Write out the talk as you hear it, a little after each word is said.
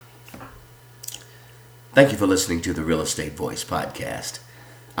Thank you for listening to the Real Estate Voice podcast.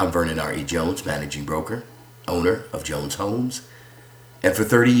 I'm Vernon R.E. Jones, managing broker, owner of Jones Homes, and for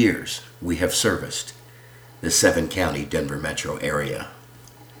 30 years we have serviced the 7-county Denver metro area.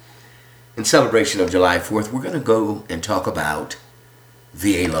 In celebration of July 4th, we're going to go and talk about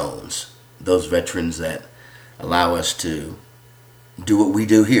VA loans, those veterans that allow us to do what we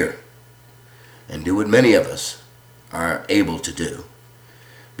do here and do what many of us are able to do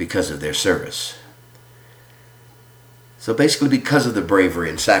because of their service. So basically, because of the bravery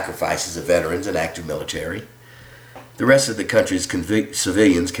and sacrifices of veterans and active military, the rest of the country's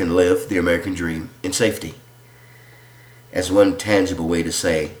civilians can live the American dream in safety. As one tangible way to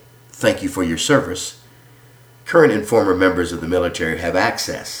say thank you for your service, current and former members of the military have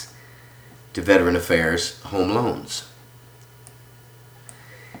access to Veteran Affairs home loans.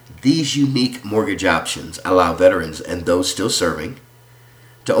 These unique mortgage options allow veterans and those still serving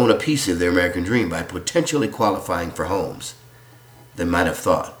to own a piece of their American dream by potentially qualifying for homes they might have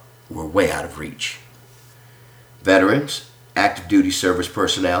thought were way out of reach. Veterans, active duty service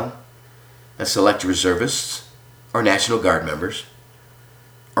personnel, and select reservists or National Guard members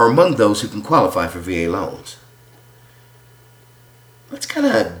are among those who can qualify for VA loans. Let's kind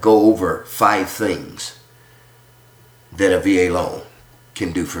of go over 5 things that a VA loan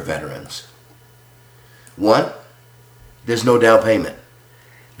can do for veterans. 1, there's no down payment.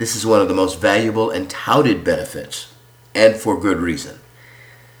 This is one of the most valuable and touted benefits, and for good reason.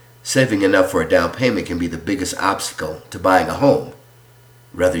 Saving enough for a down payment can be the biggest obstacle to buying a home,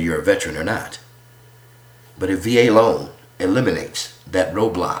 whether you're a veteran or not. But a VA loan eliminates that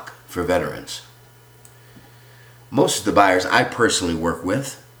roadblock for veterans. Most of the buyers I personally work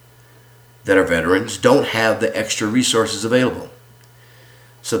with that are veterans don't have the extra resources available.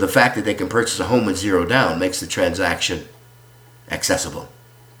 So the fact that they can purchase a home with zero down makes the transaction accessible.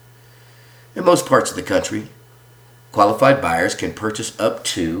 In most parts of the country, qualified buyers can purchase up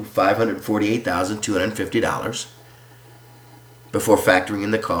to $548,250 before factoring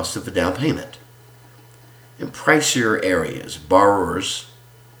in the cost of the down payment. In pricier areas, borrowers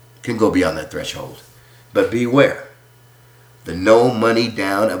can go beyond that threshold. But beware, the no money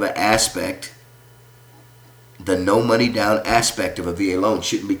down aspect of a VA loan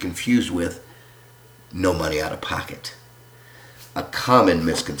shouldn't be confused with no money out of pocket. A common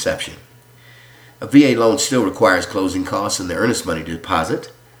misconception. A VA loan still requires closing costs and the earnest money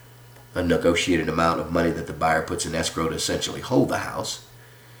deposit, a negotiated amount of money that the buyer puts in escrow to essentially hold the house.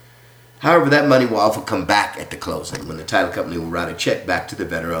 However, that money will often come back at the closing when the title company will write a check back to the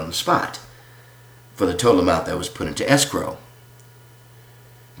veteran on the spot for the total amount that was put into escrow.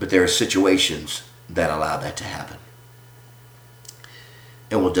 But there are situations that allow that to happen.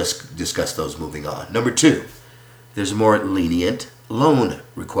 And we'll just discuss those moving on. Number 2, there's more lenient loan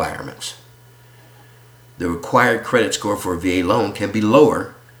requirements. The required credit score for a VA loan can be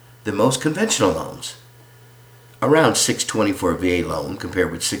lower than most conventional loans. Around 620 for a VA loan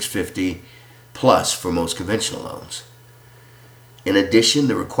compared with 650 plus for most conventional loans. In addition,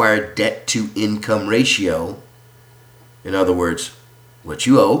 the required debt-to-income ratio, in other words, what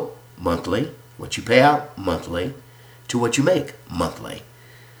you owe monthly, what you pay out monthly, to what you make monthly,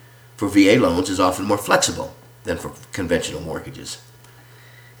 for VA loans is often more flexible than for conventional mortgages.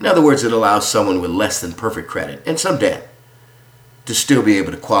 In other words, it allows someone with less than perfect credit and some debt to still be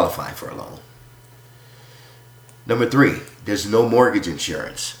able to qualify for a loan. Number 3, there's no mortgage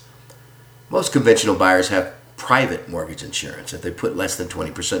insurance. Most conventional buyers have private mortgage insurance if they put less than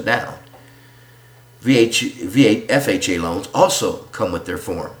 20% down. FHA loans also come with their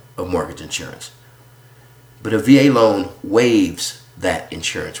form of mortgage insurance. But a VA loan waives that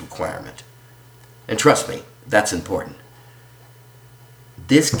insurance requirement. And trust me, that's important.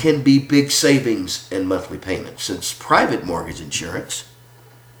 This can be big savings in monthly payments since private mortgage insurance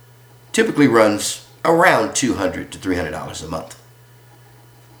typically runs around $200 to $300 a month.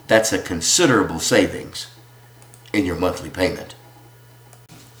 That's a considerable savings in your monthly payment.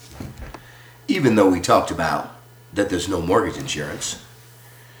 Even though we talked about that there's no mortgage insurance,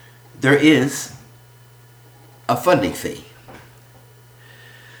 there is a funding fee.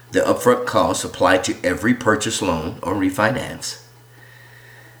 The upfront costs apply to every purchase loan or refinance,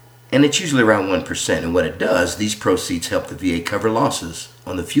 and it's usually around 1%. And what it does, these proceeds help the VA cover losses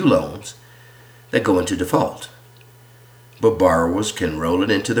on the few loans that go into default. But borrowers can roll it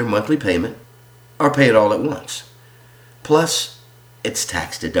into their monthly payment or pay it all at once. Plus, it's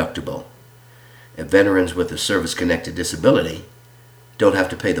tax deductible. And veterans with a service-connected disability don't have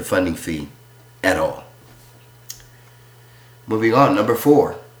to pay the funding fee at all. Moving on, number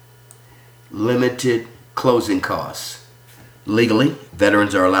 4, limited closing costs. Legally,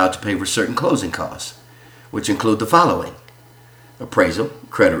 veterans are allowed to pay for certain closing costs, which include the following: appraisal,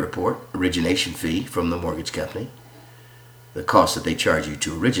 credit report, origination fee from the mortgage company, the cost that they charge you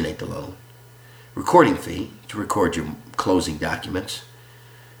to originate the loan, recording fee to record your closing documents,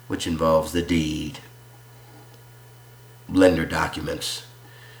 which involves the deed, lender documents,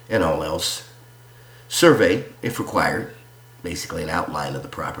 and all else, survey, if required, basically an outline of the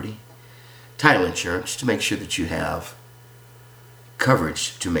property, title insurance to make sure that you have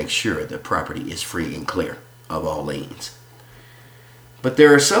coverage to make sure the property is free and clear of all liens. But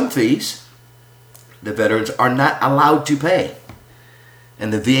there are some fees the veterans are not allowed to pay,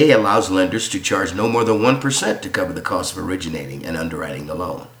 and the VA allows lenders to charge no more than 1% to cover the cost of originating and underwriting the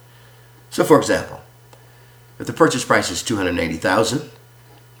loan. So, for example, if the purchase price is $280,000,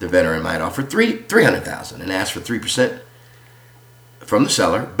 the veteran might offer $300,000 and ask for 3% from the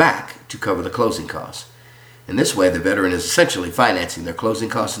seller back to cover the closing costs. In this way, the veteran is essentially financing their closing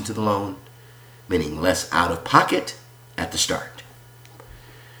costs into the loan, meaning less out of pocket at the start.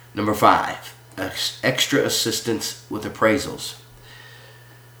 Number 5, extra assistance with appraisals.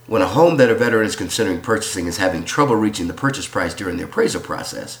 When a home that a veteran is considering purchasing is having trouble reaching the purchase price during the appraisal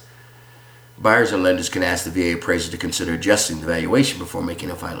process, buyers and lenders can ask the VA appraiser to consider adjusting the valuation before making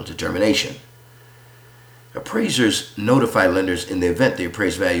a final determination. Appraisers notify lenders in the event the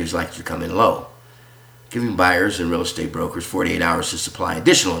appraised value is likely to come in low, giving buyers and real estate brokers 48 hours to supply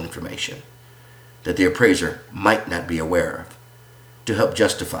additional information that the appraiser might not be aware of to help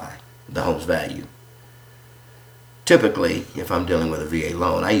justify the home's value. Typically, if I'm dealing with a VA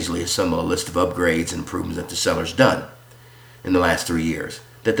loan, I usually assemble a list of upgrades and improvements that the seller's done in the last 3 years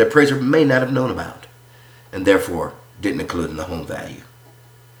that the appraiser may not have known about and therefore didn't include in the home value.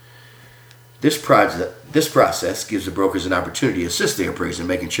 This process gives the brokers an opportunity to assist the appraiser in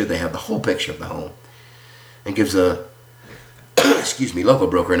making sure they have the whole picture of the home, and gives a local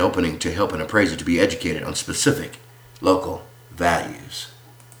broker an opening to help an appraiser to be educated on specific local values.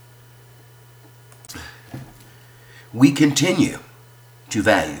 We continue to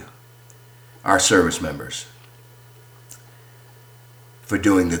value our service members for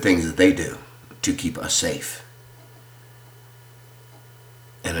doing the things that they do to keep us safe.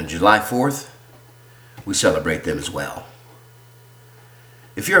 And on July 4th, we celebrate them as well.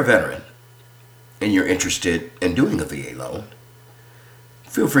 If you're a veteran and you're interested in doing a VA loan,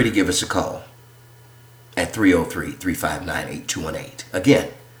 feel free to give us a call at 303-359-8218. Again,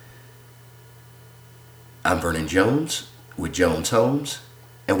 I'm Vernon Jones with Jones Homes,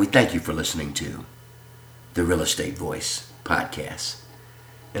 and we thank you for listening to the Real Estate Voice podcast.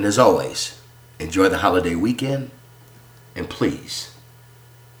 And as always, enjoy the holiday weekend, and please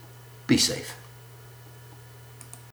be safe.